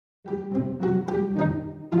Hey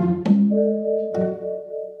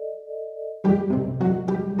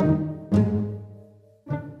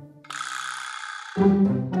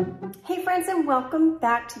friends, and welcome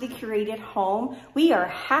back to the Curated Home. We are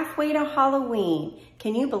halfway to Halloween.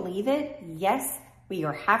 Can you believe it? Yes, we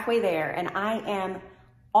are halfway there, and I am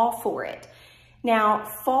all for it. Now,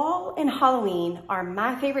 fall and Halloween are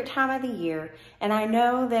my favorite time of the year, and I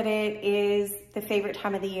know that it is the favorite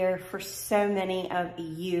time of the year for so many of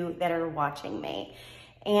you that are watching me.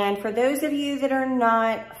 And for those of you that are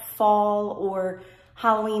not fall or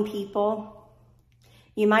Halloween people,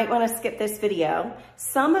 you might want to skip this video.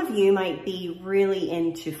 Some of you might be really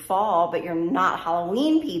into fall, but you're not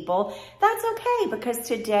Halloween people. That's okay, because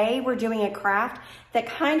today we're doing a craft that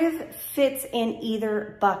kind of fits in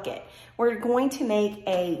either bucket. We're going to make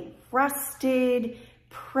a rusted,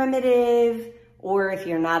 primitive, or if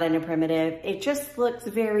you're not into primitive, it just looks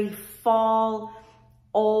very fall,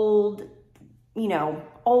 old, you know,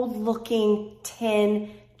 old looking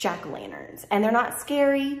tin jack-o'-lanterns. And they're not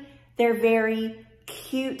scary, they're very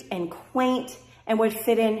cute and quaint and would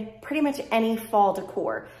fit in pretty much any fall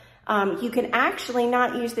decor. You can actually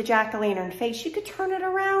not use the jack-o'-lantern face. You could turn it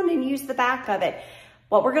around and use the back of it.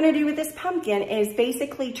 What we're gonna do with this pumpkin is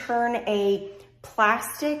basically turn a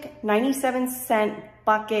plastic 97-cent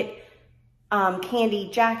bucket candy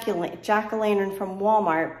jack-o'-lantern from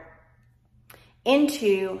Walmart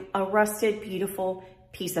into a rusted, beautiful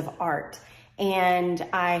piece of art. And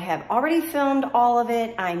I have already filmed all of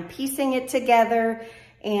it. I'm piecing it together,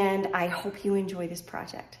 and I hope you enjoy this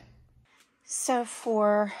project. So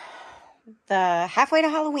for the Halfway to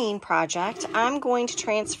Halloween project, I'm going to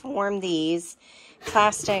transform these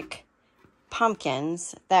plastic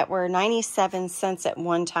pumpkins that were 97 cents at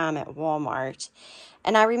one time at Walmart.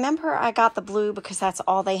 And I remember I got the blue because that's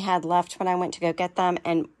all they had left when I went to go get them.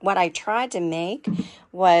 And what I tried to make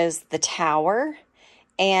was the tower,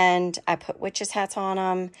 and I put witches' hats on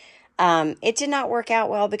them. It did not work out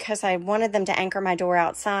well because I wanted them to anchor my door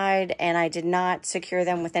outside, and I did not secure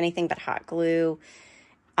them with anything but hot glue.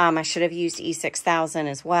 I should have used E6000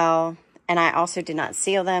 as well. And I also did not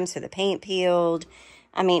seal them, so the paint peeled.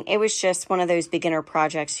 I mean, it was just one of those beginner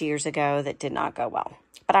projects years ago that did not go well.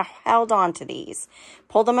 But I held on to these,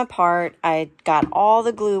 pulled them apart. I got all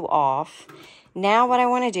the glue off. Now what I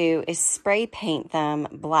want to do is spray paint them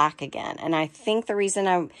black again. And I think the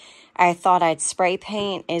reason I thought I'd spray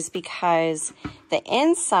paint is because the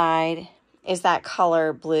inside is that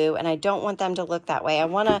color blue, and I don't want them to look that way. I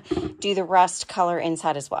want to do the rust color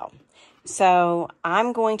inside as well. So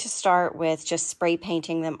I'm going to start with just spray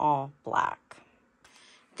painting them all black.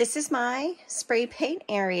 This is my spray paint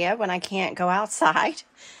area when I can't go outside.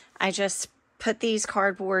 I just put these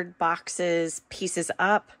cardboard pieces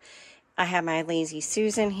up. I have my Lazy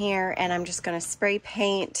Susan here, and I'm just going to spray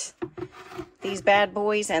paint these bad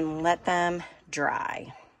boys and let them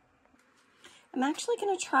dry. I'm actually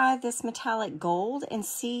going to try this metallic gold and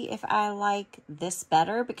see if I like this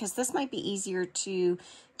better, because this might be easier to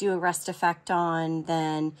do a rust effect on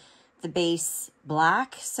than the base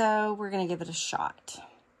black. So we're going to give it a shot.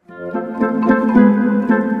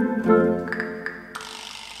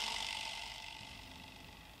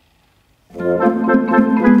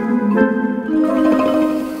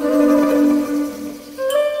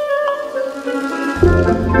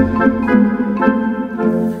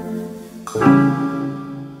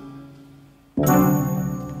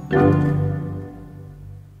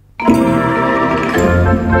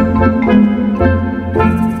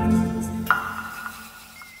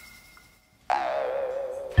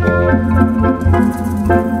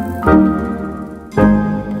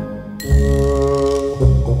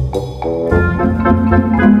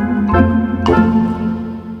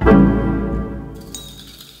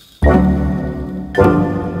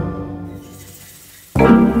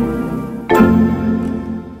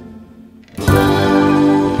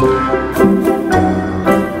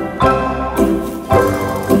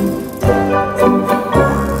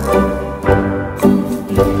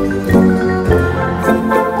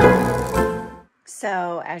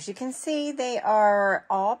 So as you can see, they are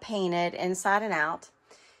all painted inside and out.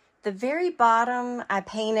 The very bottom, I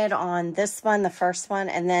painted on this one, the first one,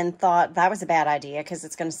 and then thought that was a bad idea because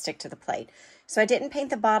it's going to stick to the plate. So I didn't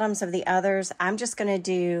paint the bottoms of the others. I'm just going to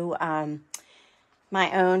do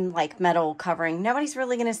my own like metal covering. Nobody's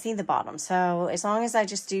really going to see the bottom. So as long as I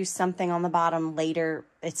just do something on the bottom later,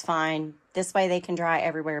 it's fine. This way they can dry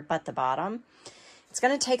everywhere but the bottom. It's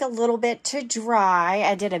going to take a little bit to dry.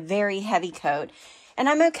 I did a very heavy coat. And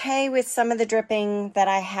I'm okay with some of the dripping that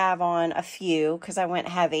I have on a few because I went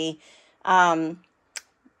heavy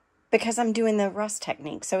because I'm doing the rust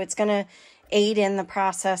technique. So it's going to aid in the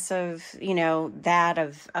process of, you know, that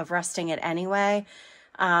of rusting it anyway.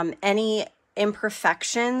 Any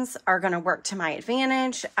imperfections are going to work to my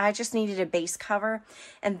advantage. I just needed a base cover,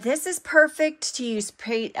 and this is perfect to use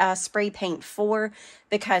spray paint for,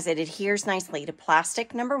 because it adheres nicely to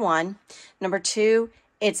plastic, number one. Number two,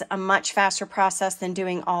 it's a much faster process than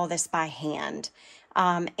doing all this by hand.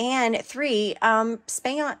 And three,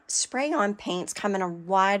 spray-on paints come in a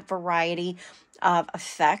wide variety of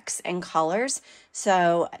effects and colors.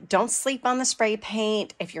 So don't sleep on the spray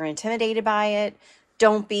paint. If you're intimidated by it,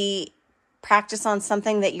 don't be. Practice on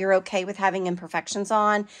something that you're okay with having imperfections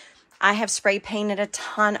on. I have spray painted a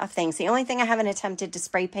ton of things. The only thing I haven't attempted to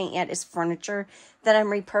spray paint yet is furniture that I'm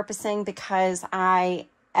repurposing, because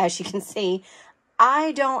as you can see,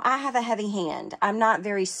 I have a heavy hand. I'm not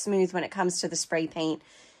very smooth when it comes to the spray paint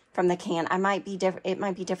from the can. It might be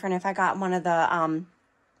different if I got one of the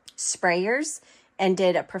sprayers and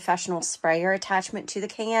did a professional sprayer attachment to the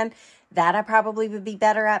can. That I probably would be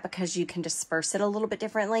better at, because you can disperse it a little bit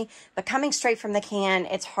differently. But coming straight from the can,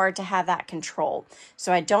 it's hard to have that control.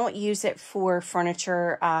 So I don't use it for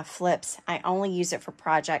furniture flips. I only use it for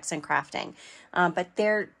projects and crafting. But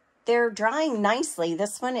they're drying nicely.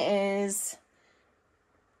 This one is,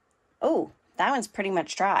 oh, that one's pretty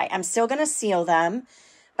much dry. I'm still going to seal them,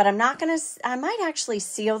 but I might actually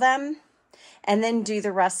seal them and then do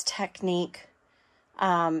the rust technique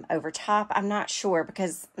over top. I'm not sure,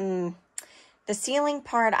 because the sealing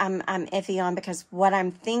part I'm iffy on, because what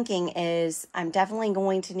I'm thinking is I'm definitely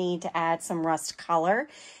going to need to add some rust color.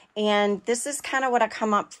 And this is kind of what I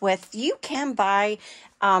come up with. You can buy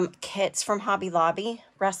kits from Hobby Lobby,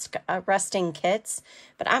 rusting kits,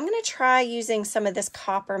 but I'm going to try using some of this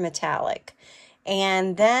copper metallic.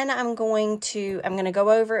 And then I'm going to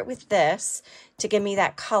go over it with this to give me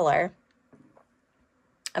that color.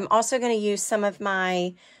 I'm also going to use some of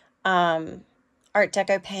my Art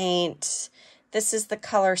Deco paint. This is the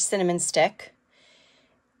color Cinnamon Stick.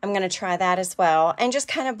 I'm going to try that as well, and just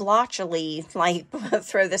kind of blotchily like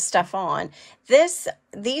throw this stuff on.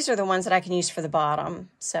 These are the ones that I can use for the bottom,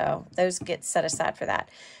 so those get set aside for that.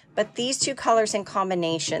 But these two colors in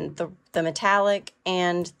combination, the metallic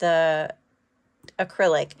and the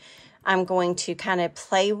acrylic, I'm going to kind of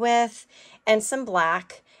play with, and some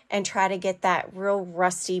black, and try to get that real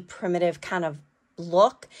rusty, primitive kind of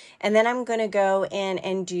look. And then I'm going to go in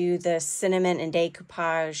and do the cinnamon and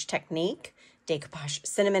decoupage technique,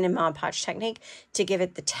 cinnamon and Mod Podge technique, to give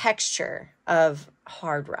it the texture of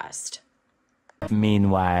hard rust.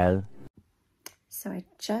 Meanwhile. So I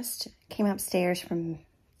just came upstairs from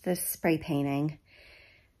the spray painting.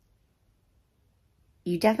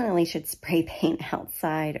 You definitely should spray paint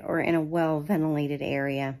outside or in a well-ventilated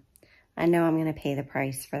area. I know I'm going to pay the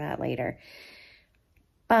price for that later.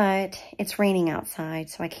 But it's raining outside,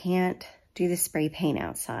 so I can't do the spray paint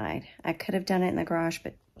outside. I could have done it in the garage,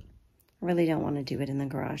 but I really don't want to do it in the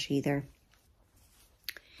garage either.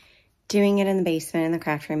 Doing it in the basement in the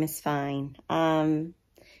craft room is fine.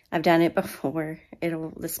 I've done it before.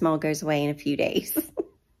 The smell goes away in a few days.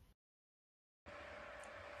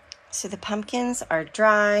 So the pumpkins are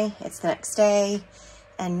dry. It's the next day.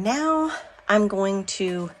 And now I'm going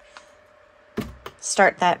to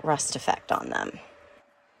start that rust effect on them.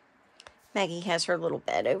 Maggie has her little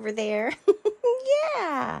bed over there.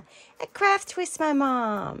 Yeah, I craft twist my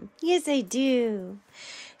mom. Yes, I do.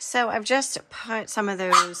 So I've just put some of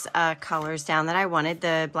those colors down that I wanted,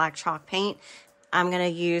 the black chalk paint. I'm going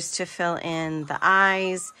to use to fill in the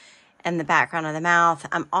eyes and the background of the mouth.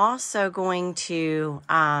 I'm also going to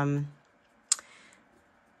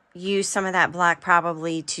use some of that black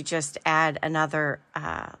probably to just add another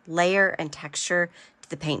layer and texture to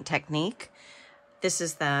the paint technique. This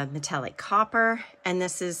is the metallic copper, and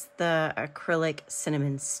this is the acrylic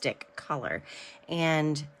cinnamon stick color.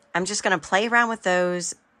 And I'm just going to play around with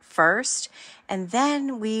those first, and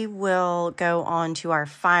then we will go on to our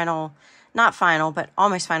final, not final, but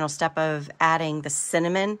almost final step of adding the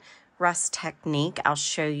cinnamon rust technique. I'll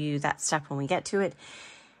show you that step when we get to it.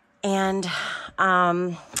 And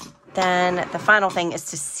then the final thing is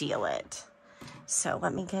to seal it. So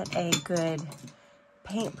let me get a good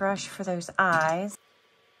paintbrush for those eyes.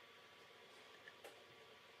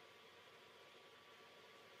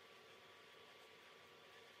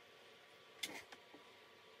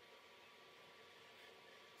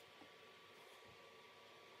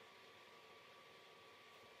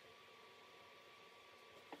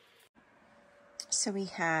 So we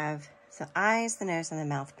have the eyes, the nose, and the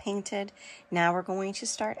mouth painted. Now we're going to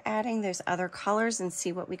start adding those other colors and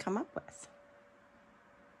see what we come up with.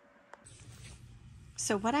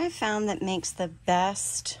 So what I've found that makes the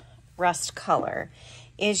best rust color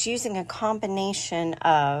is using a combination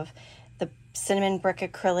of the Cinnamon Brick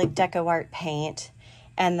Acrylic Deco Art paint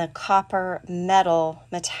and the Copper Metal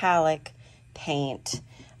Metallic paint,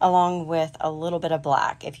 along with a little bit of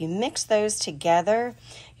black. If you mix those together,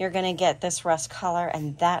 you're going to get this rust color,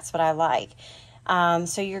 and that's what I like.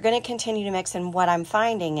 So you're going to continue to mix, and what I'm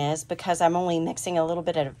finding is, because I'm only mixing a little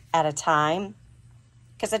bit at a time,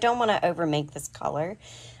 because I don't want to overmake this color,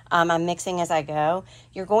 I'm mixing as I go,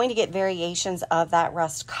 you're going to get variations of that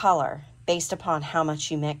rust color based upon how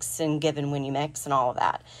much you mix and given when you mix and all of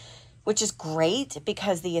that, which is great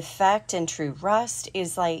because the effect in true rust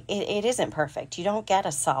is like, it isn't perfect. You don't get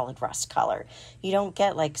a solid rust color. You don't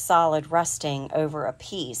get like solid rusting over a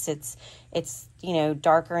piece. It's you know,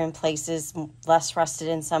 darker in places, less rusted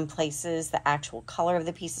in some places. The actual color of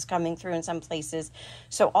the piece is coming through in some places.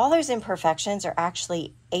 So all those imperfections are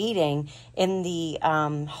actually aiding in the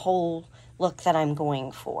whole look that I'm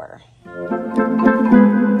going for.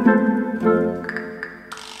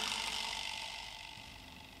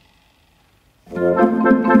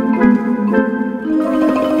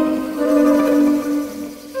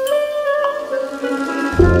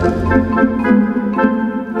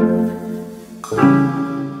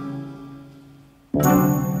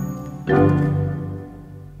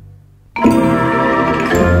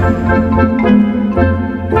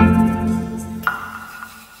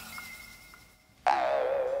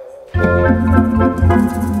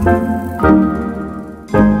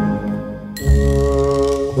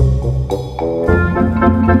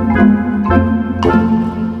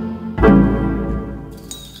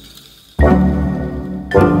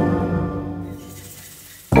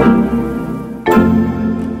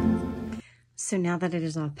 So now that it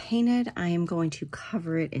is all painted, I am going to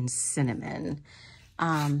cover it in cinnamon.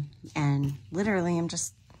 And literally I'm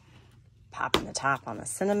just popping the top on the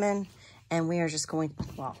cinnamon, and we are just going,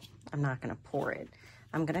 well, I'm not going to pour it.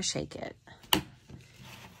 I'm going to shake it.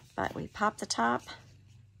 But we pop the top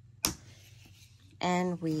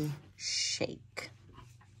and we shake.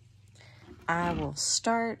 I will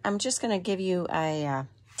start, I'm just going to give you a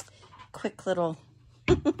quick little,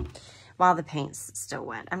 while the paint's still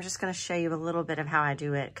wet, I'm just going to show you a little bit of how I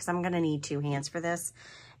do it, because I'm going to need 2 hands for this,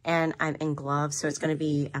 and I'm in gloves, so it's going to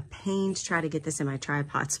be a pain to try to get this in my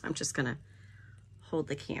tripod, so I'm just going to hold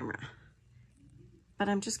the camera. But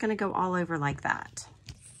I'm just going to go all over like that.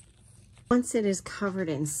 Once it is covered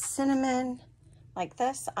in cinnamon, like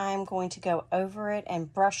this, I'm going to go over it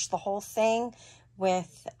and brush the whole thing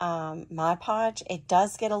with Mod Podge. It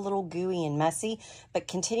does get a little gooey and messy, but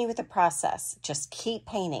continue with the process. Just keep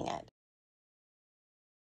painting it.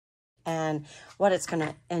 And what it's going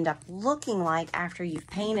to end up looking like after you've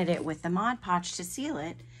painted it with the Mod Podge to seal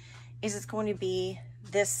it is it's going to be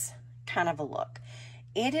this kind of a look.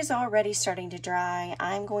 It is already starting to dry.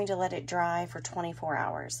 I'm going to let it dry for 24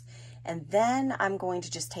 hours. And then I'm going to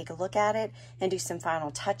just take a look at it and do some final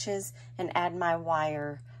touches and add my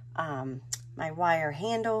wire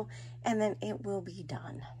handle, and then it will be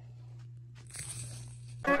done.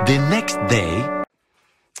 The next day.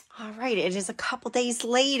 All right, it is a couple days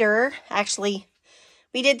later. Actually,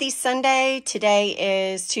 we did these Sunday.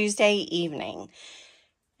 Today is Tuesday evening.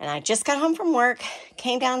 And I just got home from work,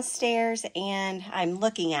 came downstairs, and I'm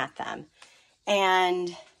looking at them.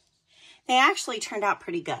 And they actually turned out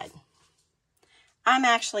pretty good. I'm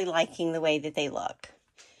actually liking the way that they look.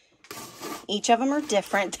 Each of them are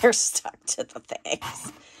different. They're stuck to the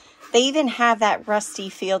things. They even have that rusty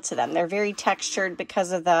feel to them. They're very textured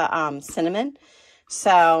because of the cinnamon.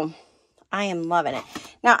 So I am loving it.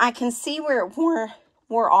 Now I can see where it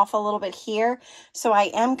wore off a little bit here. So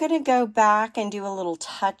I am going to go back and do a little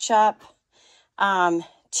touch up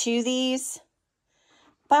to these.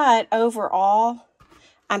 But overall,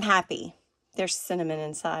 I'm happy. There's cinnamon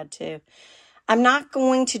inside too. I'm not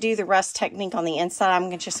going to do the rust technique on the inside.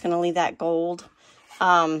 I'm just going to leave that gold.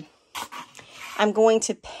 I'm going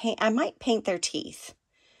to paint, I might paint their teeth.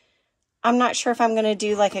 I'm not sure if I'm going to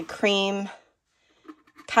do like a cream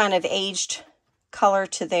kind of aged color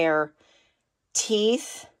to their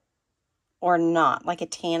teeth or not. Like a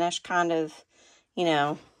tannish kind of, you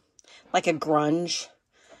know, like a grunge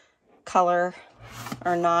color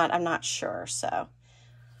or not. I'm not sure. So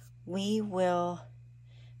we will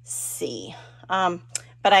see.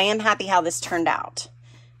 But I am happy how this turned out.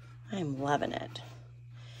 I'm loving it.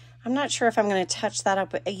 I'm not sure if I'm going to touch that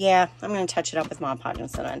up. Yeah, I'm going to touch it up with Mod Podge and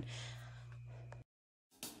cinnamon.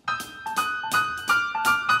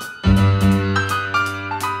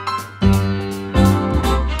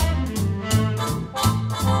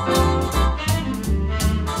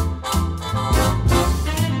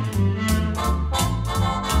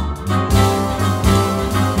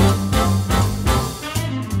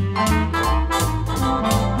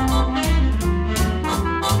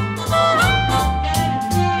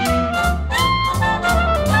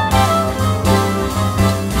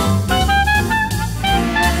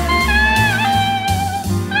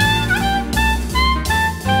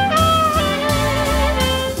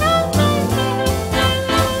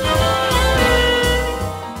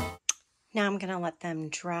 gonna let them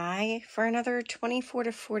dry for another 24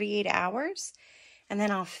 to 48 hours. And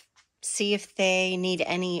then I'll see if they need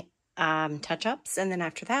any touch-ups. And then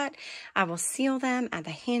after that, I will seal them, add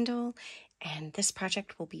the handle, and this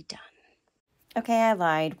project will be done. Okay, I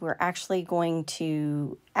lied. We're actually going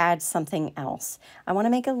to add something else. I want to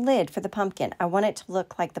make a lid for the pumpkin. I want it to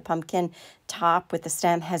look like the pumpkin top with the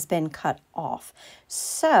stem has been cut off.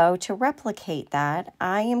 So to replicate that,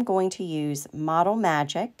 I am going to use Model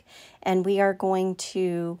Magic, and we are going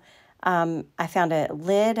to, I found a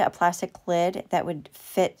lid, a plastic lid that would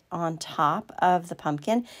fit on top of the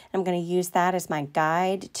pumpkin. I'm going to use that as my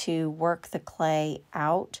guide to work the clay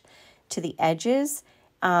out to the edges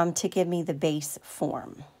to give me the base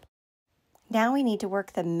form. Now we need to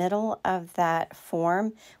work the middle of that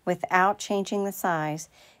form without changing the size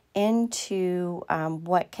into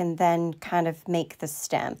what can then kind of make the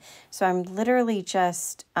stem. So I'm literally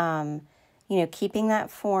just, you know, keeping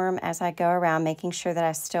that form as I go around, making sure that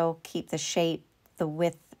I still keep the shape, the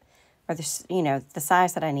width, or the, you know, the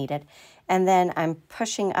size that I needed. And then I'm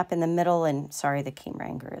pushing up in the middle, and sorry, the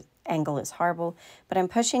camera angle is horrible, but I'm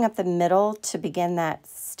pushing up the middle to begin that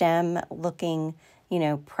stem looking, you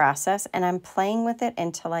know, process. And I'm playing with it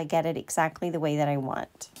until I get it exactly the way that I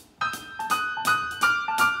want.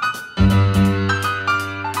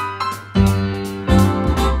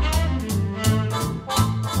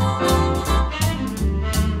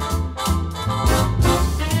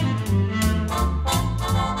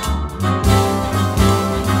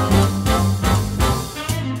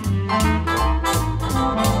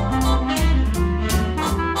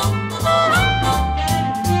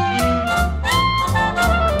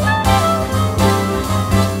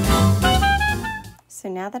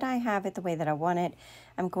 Now that I have it the way that I want it,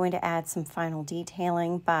 I'm going to add some final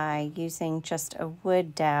detailing by using just a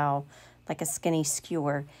wood dowel, like a skinny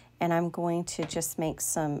skewer, and I'm going to just make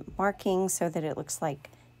some markings so that it looks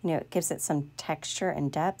like, you know, it gives it some texture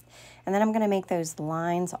and depth. And then I'm going to make those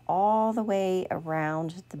lines all the way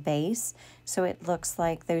around the base so it looks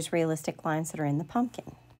like those realistic lines that are in the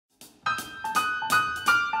pumpkin.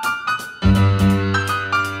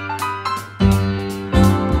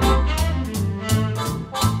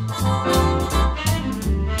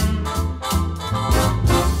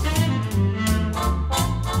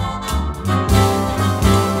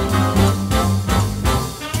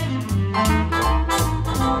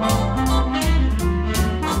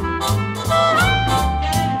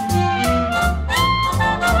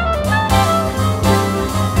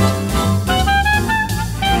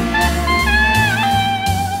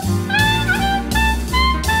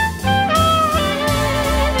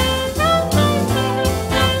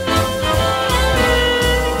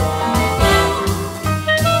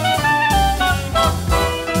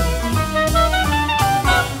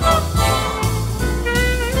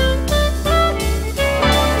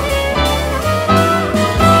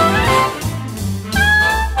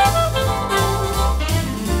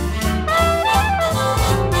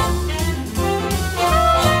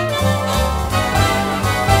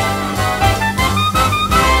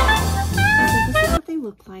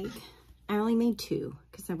 Two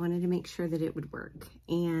because I wanted to make sure that it would work.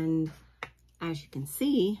 And as you can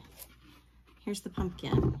see, here's the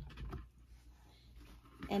pumpkin,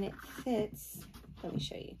 and it fits. Let me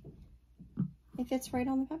show you. It fits right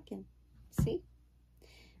on the pumpkin. See?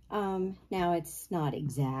 Now it's not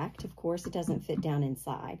exact, of course. It doesn't fit down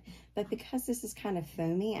inside, but because this is kind of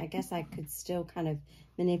foamy, I guess I could still kind of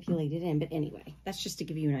manipulate it in. But anyway, that's just to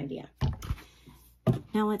give you an idea.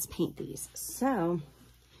 Now let's paint these. So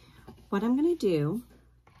what I'm going to do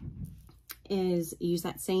is use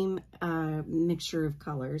that same mixture of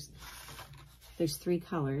colors. There's 3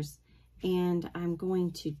 colors, and I'm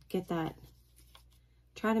going to get that,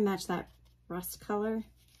 try to match that rust color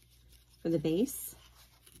for the base.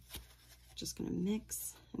 Just going to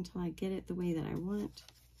mix until I get it the way that I want.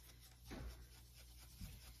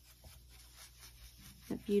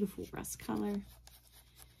 That beautiful rust color.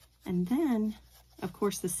 And then, of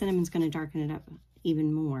course, the cinnamon's going to darken it up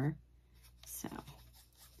even more. So,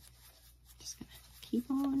 just gonna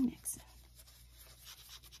keep on mixing.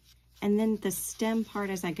 And then the stem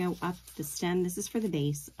part, as I go up the stem, this is for the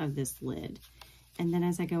base of this lid. And then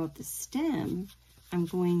as I go up the stem, I'm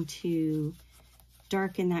going to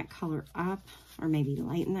darken that color up, or maybe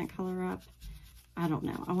lighten that color up. I don't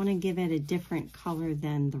know. I want to give it a different color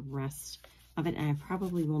than the rest of it. And I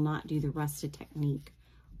probably will not do the rusted technique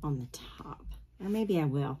on the top. Or maybe I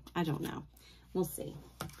will. I don't know. We'll see.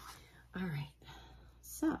 All right,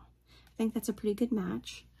 so I think that's a pretty good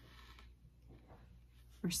match,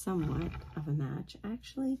 or somewhat of a match.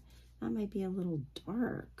 Actually, that might be a little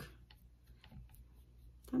dark.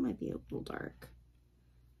 That might be a little dark.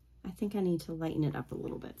 I think I need to lighten it up a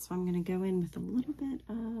little bit. So I'm going to go in with a little bit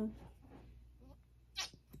of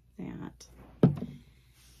that.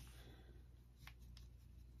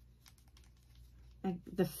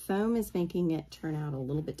 The foam is making it turn out a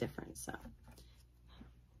little bit different, so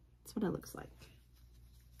that's what it looks like.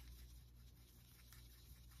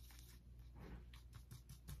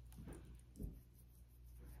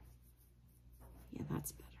 Yeah,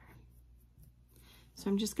 that's better.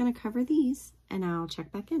 So I'm just going to cover these and I'll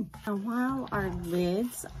check back in. Now, while our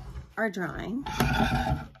lids are drying,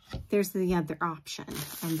 there's the other option,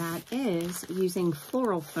 and that is using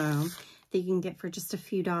floral foam that you can get for just a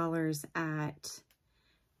few dollars at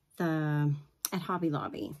Hobby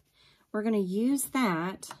Lobby. We're going to use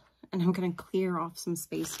that, and I'm going to clear off some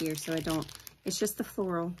space here so I don't, it's just the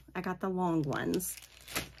floral. I got the long ones.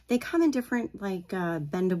 They come in different like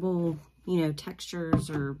bendable, you know, textures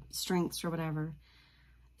or strengths or whatever.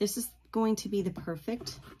 This is going to be the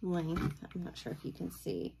perfect length. I'm not sure if you can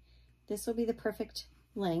see. This will be the perfect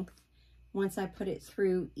length once I put it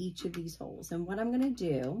through each of these holes. And what I'm going to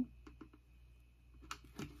do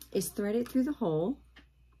is thread it through the hole.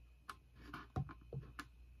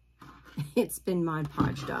 It's been Mod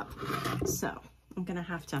Podged up, so I'm going to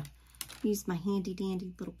have to use my handy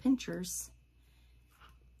dandy little pinchers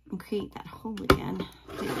and create that hole again.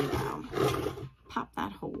 There we go. Pop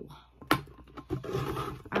that hole.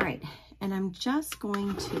 All right, and I'm just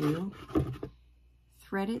going to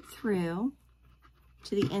thread it through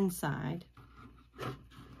to the inside,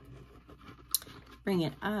 bring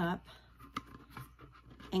it up,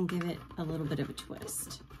 and give it a little bit of a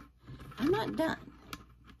twist. I'm not done.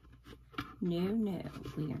 No,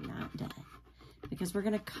 we are not done, because we're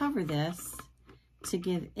going to cover this to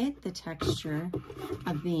give it the texture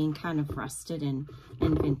of being kind of rusted and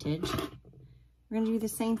vintage. We're going to do the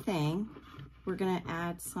same thing. We're going to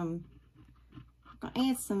add some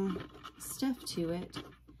stuff to it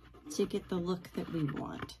to get the look that we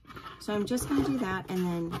want. So I'm just going to do that and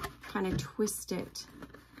then kind of twist it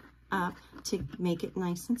up to make it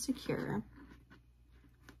nice and secure.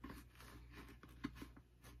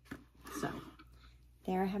 So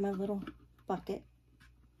there I have my little bucket.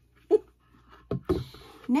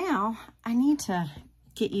 Now I need to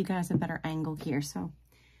get you guys a better angle here. So,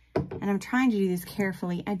 and I'm trying to do this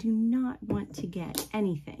carefully. I do not want to get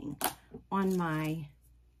anything on my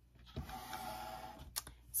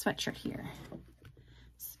sweatshirt here,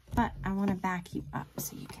 but I want to back you up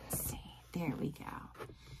so you can see. There we go.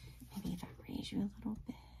 Maybe if I raise you a little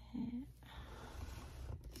bit.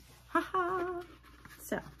 Haha.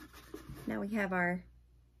 So now we have our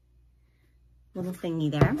little thingy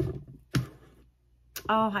there.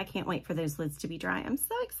 Oh, I can't wait for those lids to be dry. I'm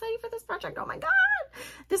so excited for this project. Oh my God.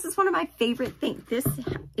 This is one of my favorite things. This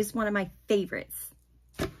is one of my favorites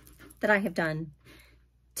that I have done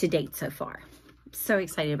to date so far. I'm so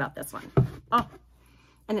excited about this one. Oh,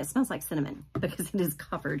 and it smells like cinnamon because it is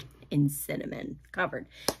covered in cinnamon. Covered.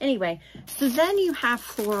 Anyway, so then you have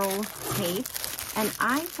floral tape, and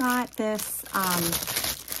I got this,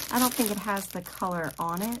 I don't think it has the color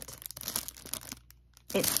on it.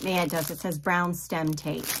 Yeah, it does. It says brown stem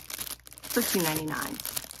tape for $2.99.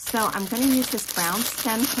 So I'm going to use this brown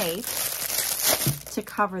stem tape to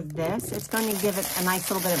cover this. It's going to give it a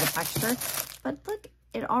nice little bit of a texture. But look,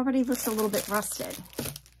 it already looks a little bit rusted.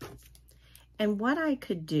 And what I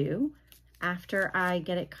could do after I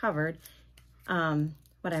get it covered,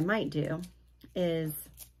 what I might do is,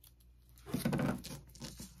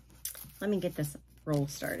 let me get this roll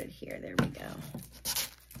started here. There we go.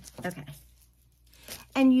 Okay.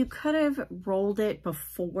 And you could have rolled it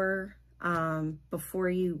before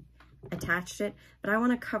you attached it, but I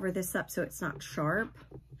want to cover this up so it's not sharp.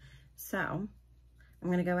 So I'm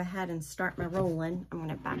going to go ahead and start my rolling. I'm going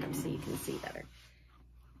to back up so you can see better.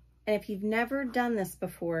 And if you've never done this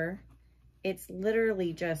before, it's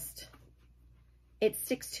literally just, it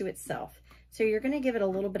sticks to itself. So you're going to give it a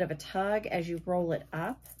little bit of a tug as you roll it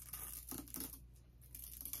up.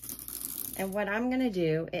 And what I'm going to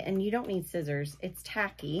do, and you don't need scissors, it's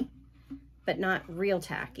tacky, but not real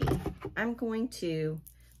tacky. I'm going to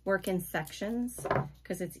work in sections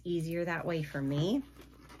because it's easier that way for me.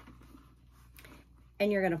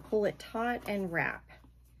 And you're going to pull it taut and wrap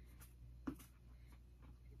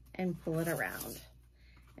and pull it around.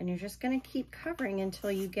 And you're just going to keep covering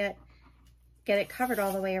until you get it covered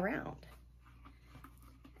all the way around.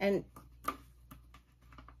 And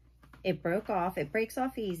it broke off. It breaks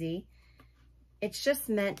off easy. It's just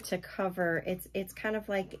meant to cover, it's kind of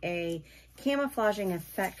like a camouflaging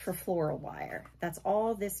effect for floral wire. That's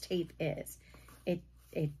all this tape is.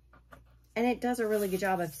 And it does a really good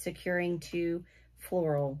job of securing to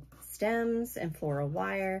floral stems and floral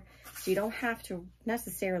wire. So you don't have to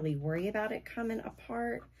necessarily worry about it coming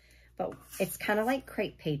apart, but it's kind of like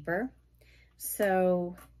crepe paper.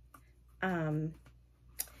 So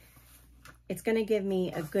it's going to give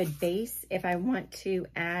me a good base if I want to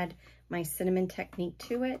add my cinnamon technique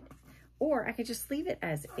to it, or I could just leave it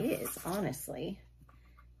as is, honestly,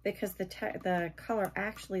 because the color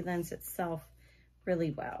actually lends itself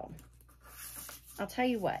really well. I'll tell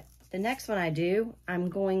you what, the next one I do, I'm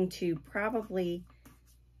going to probably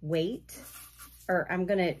wait, or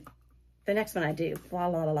the next one I do,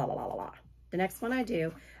 the next one I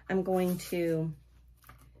do, I'm going to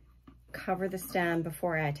cover the stem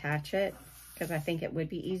before I attach it, because I think it would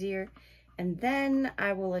be easier. And then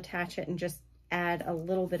I will attach it and just add a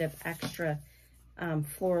little bit of extra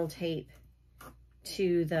floral tape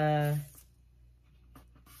to the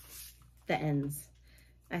ends.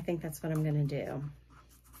 I think that's what I'm gonna do.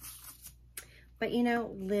 But you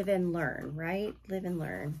know, live and learn, right? Live and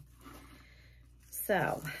learn.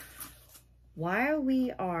 So while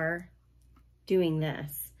we are doing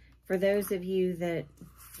this, for those of you that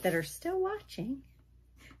are still watching,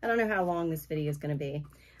 I don't know how long this video is gonna be.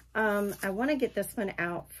 I wanna get this one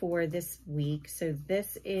out for this week. So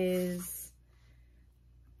this is,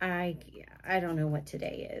 I don't know what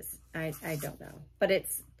today is. I don't know, but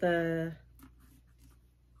it's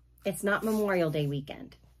not Memorial Day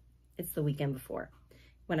weekend. It's the weekend before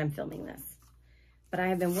when I'm filming this. But I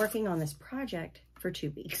have been working on this project for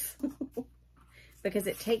 2 weeks because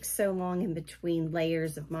it takes so long in between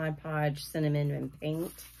layers of Mod Podge, cinnamon, and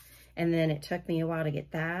paint. And then it took me a while to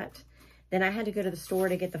get that. Then I had to go to the store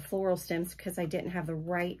to get the floral stems because I didn't have the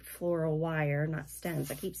right floral wire, not stems.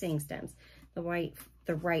 I keep saying stems. The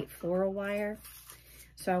right floral wire.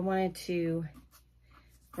 So I wanted to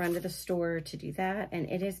run to the store to do that, and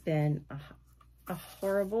it has been a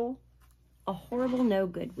horrible no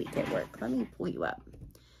good week at work. Let me pull you up.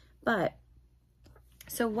 But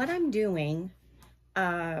so what I'm doing,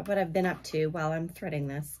 what I've been up to while I'm threading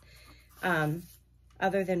this,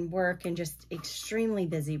 other than work and just extremely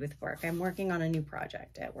busy with work, I'm working on a new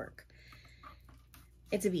project at work.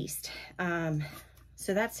 It's a beast.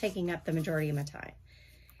 So that's taking up the majority of my time.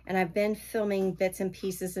 And I've been filming bits and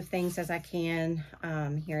pieces of things as I can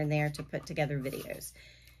here and there to put together videos.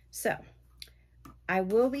 So I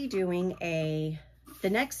will be doing the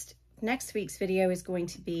next week's video is going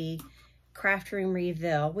to be Craft Room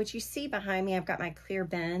Reveal, which you see behind me. I've got my clear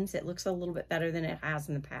bends. It looks a little bit better than it has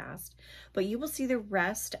in the past, but you will see the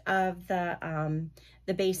rest of the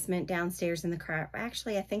basement downstairs in the craft.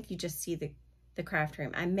 Actually, I think you just see the craft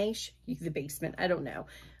room. I may show you the basement. I don't know.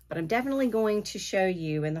 But I'm definitely going to show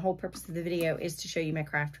you, and the whole purpose of the video is to show you my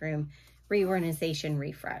craft room reorganization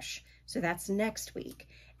refresh. So that's next week.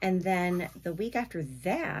 And then the week after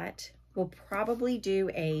that, we'll probably do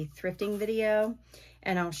a thrifting video,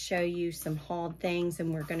 and I'll show you some hauled things,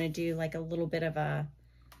 and we're gonna do like a little bit of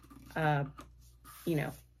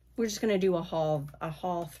we're just gonna do a haul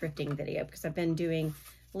thrifting video, because I've been doing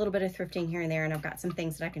a little bit of thrifting here and there, and I've got some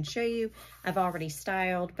things that I can show you. I've already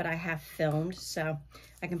styled, but I have filmed, so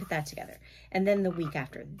I can put that together. And then the week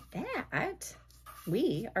after that,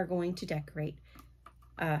 we are going to decorate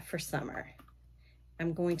for summer.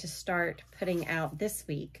 I'm going to start putting out this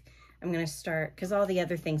week. I'm going to start, because all the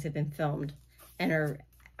other things have been filmed and are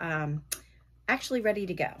actually ready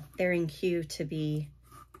to go. They're in queue to be,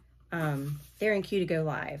 they're in queue to go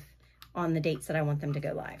live on the dates that I want them to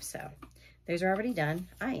go live. So those are already done.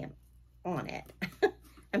 I am on it.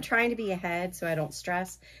 I'm trying to be ahead so I don't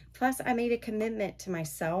stress. Plus, I made a commitment to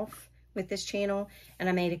myself with this channel, and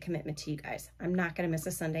I made a commitment to you guys. I'm not going to miss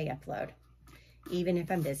a Sunday upload, even if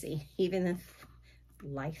I'm busy, even if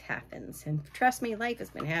life happens. And trust me, life has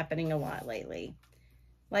been happening a lot lately.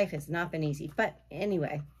 Life has not been easy. But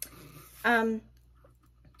anyway,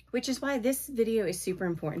 which is why this video is super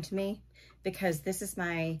important to me, because this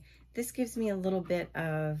gives me a little bit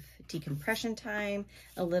of decompression time,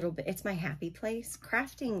 it's my happy place.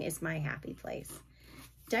 Crafting is my happy place.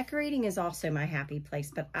 Decorating is also my happy place,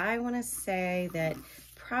 but I want to say that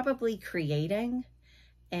probably creating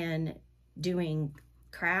and doing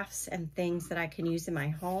crafts and things that I can use in my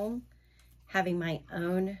home, having my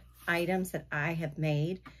own items that I have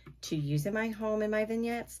made to use in my home in my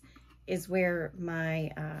vignettes, is where my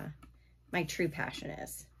true passion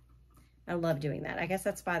is. I love doing that. I guess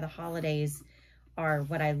that's why the holidays are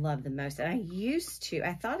what I love the most. And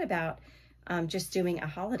I thought about just doing a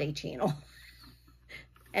holiday channel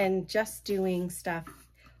and just doing stuff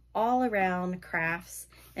all around crafts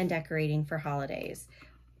and decorating for holidays.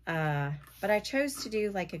 But I chose to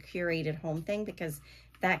do like a curated home thing because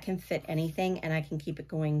that can fit anything and I can keep it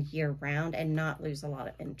going year round and not lose a lot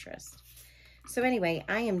of interest. So anyway,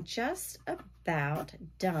 I am just about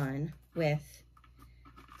done with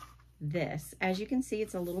this. As you can see,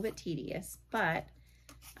 it's a little bit tedious, but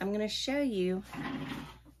I'm going to show you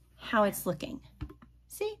how it's looking.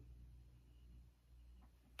 See?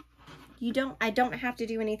 I don't have to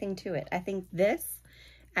do anything to it. I think this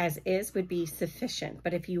as is would be sufficient,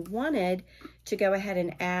 but if you wanted to go ahead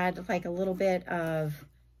and add like a little bit of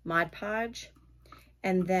Mod Podge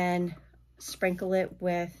and then sprinkle it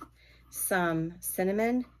with some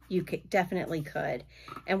cinnamon, you definitely could.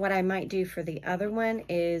 And what I might do for the other one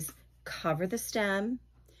is cover the stem,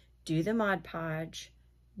 do the Mod Podge,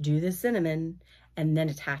 do the cinnamon, and then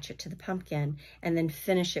attach it to the pumpkin, and then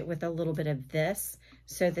finish it with a little bit of this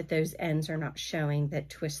so that those ends are not showing that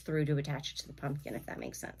twist through to attach it to the pumpkin, if that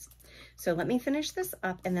makes sense. So let me finish this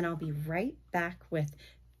up and then I'll be right back with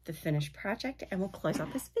the finished project and we'll close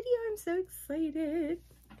out this video. I'm so excited.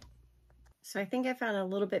 So I think I found a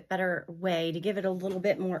little bit better way to give it a little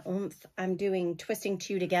bit more oomph. I'm doing twisting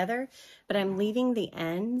two together, but I'm leaving the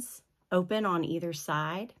ends open on either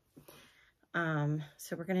side.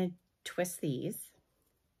 So we're gonna twist these.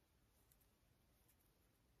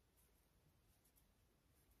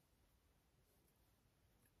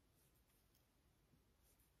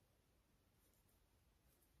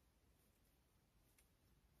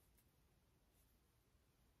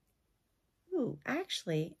 Ooh,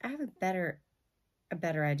 actually, I have a better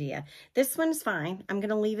idea. This one's fine. I'm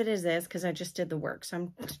gonna leave it as is because I just did the work,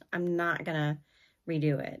 so I'm not gonna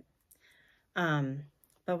redo it.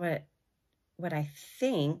 But what I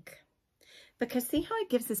think, because see how it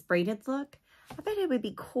gives this braided look? I bet it would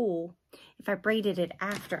be cool if I braided it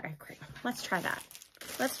after I braid. Let's try that.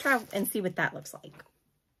 Let's try and see what that looks like.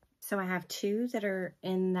 So I have two that are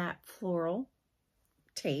in that floral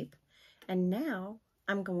tape, and now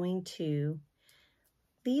I'm going to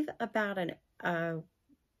leave about an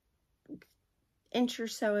inch or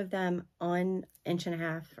so of them on, inch and a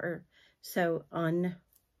half or so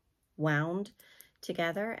unwound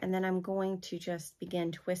together, and then I'm going to just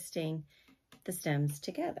begin twisting the stems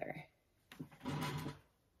together.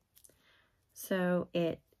 So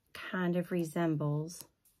it kind of resembles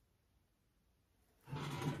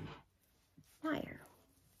wire.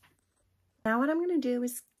 Now what I'm going to do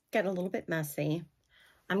is get a little bit messy.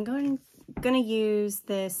 I'm going to use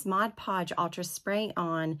this Mod Podge Ultra Spray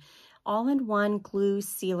On all-in-one glue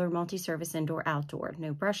sealer multi-surface indoor outdoor.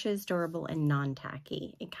 No brushes, durable, and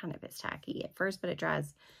non-tacky. It kind of is tacky at first, but it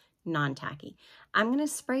dries non-tacky. I'm going to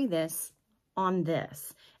spray this on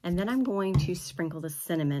this, and then I'm going to sprinkle the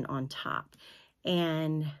cinnamon on top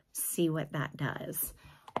and see what that does.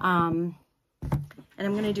 And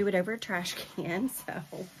I'm going to do it over a trash can, so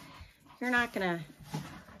you're not going to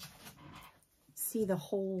see the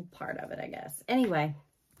whole part of it, I guess. Anyway,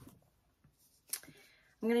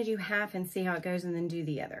 I'm going to do half and see how it goes and then do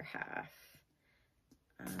the other half.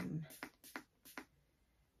 I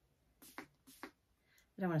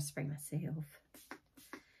don't want to spray myself.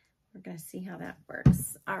 We're going to see how that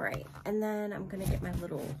works. All right, and then I'm going to get my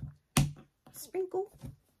little sprinkle.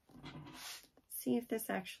 See if this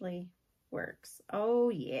actually works. Oh,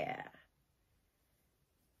 yeah.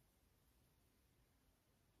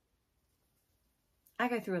 I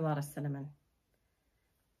go through a lot of cinnamon.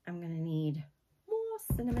 I'm going to need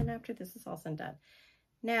more cinnamon after this is all said and done.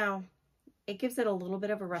 Now, it gives it a little bit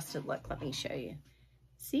of a rusted look. Let me show you.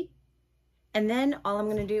 See? And then all I'm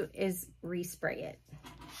going to do is respray it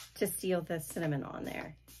to seal the cinnamon on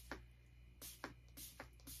there.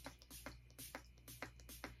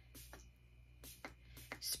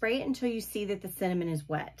 Spray it until you see that the cinnamon is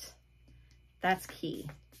wet. That's key.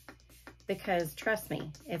 Because trust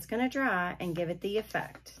me, it's going to dry and give it the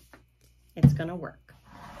effect. It's going to work.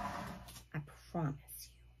 I promise you.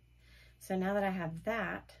 So now that I have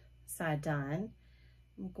that side done,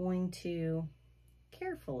 I'm going to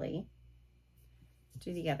carefully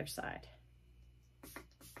do the other side.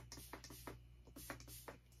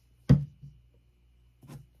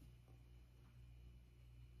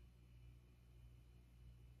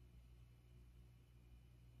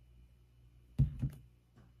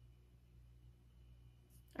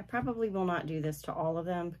 I probably will not do this to all of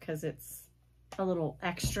them because it's a little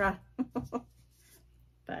extra,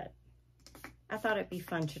 but I thought it'd be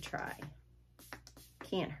fun to try.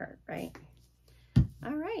 Can't hurt, right?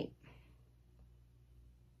 All right.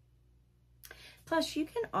 Plus, you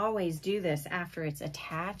can always do this after it's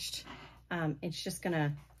attached. It's just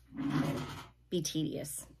gonna be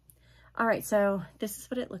tedious. All right, so this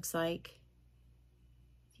is what it looks like.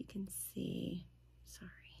 If you can see, sorry.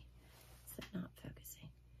 not focusing.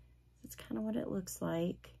 That's kind of what it looks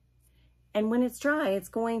like. And when it's dry, it's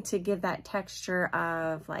going to give that texture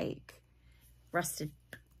of like rusted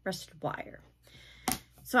wire.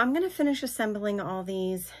 So I'm going to finish assembling all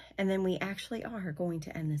these, and then we actually are going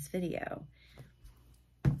to end this video.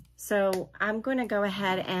 So I'm going to go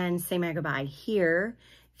ahead and say my goodbye here.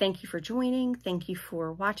 Thank you for joining. Thank you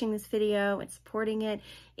for watching this video and supporting it.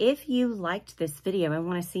 If you liked this video and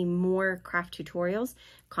want to see more craft tutorials,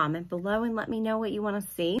 comment below and let me know what you want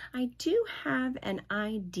to see. I do have an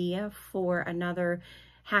idea for another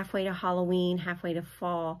halfway to Halloween, halfway to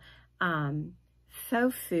fall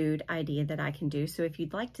faux food idea that I can do. So if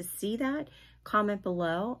you'd like to see that, comment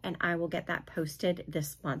below and I will get that posted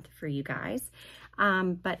this month for you guys.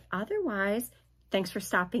 But otherwise, thanks for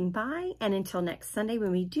stopping by, and until next Sunday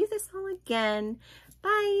when we do this all again,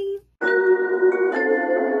 bye!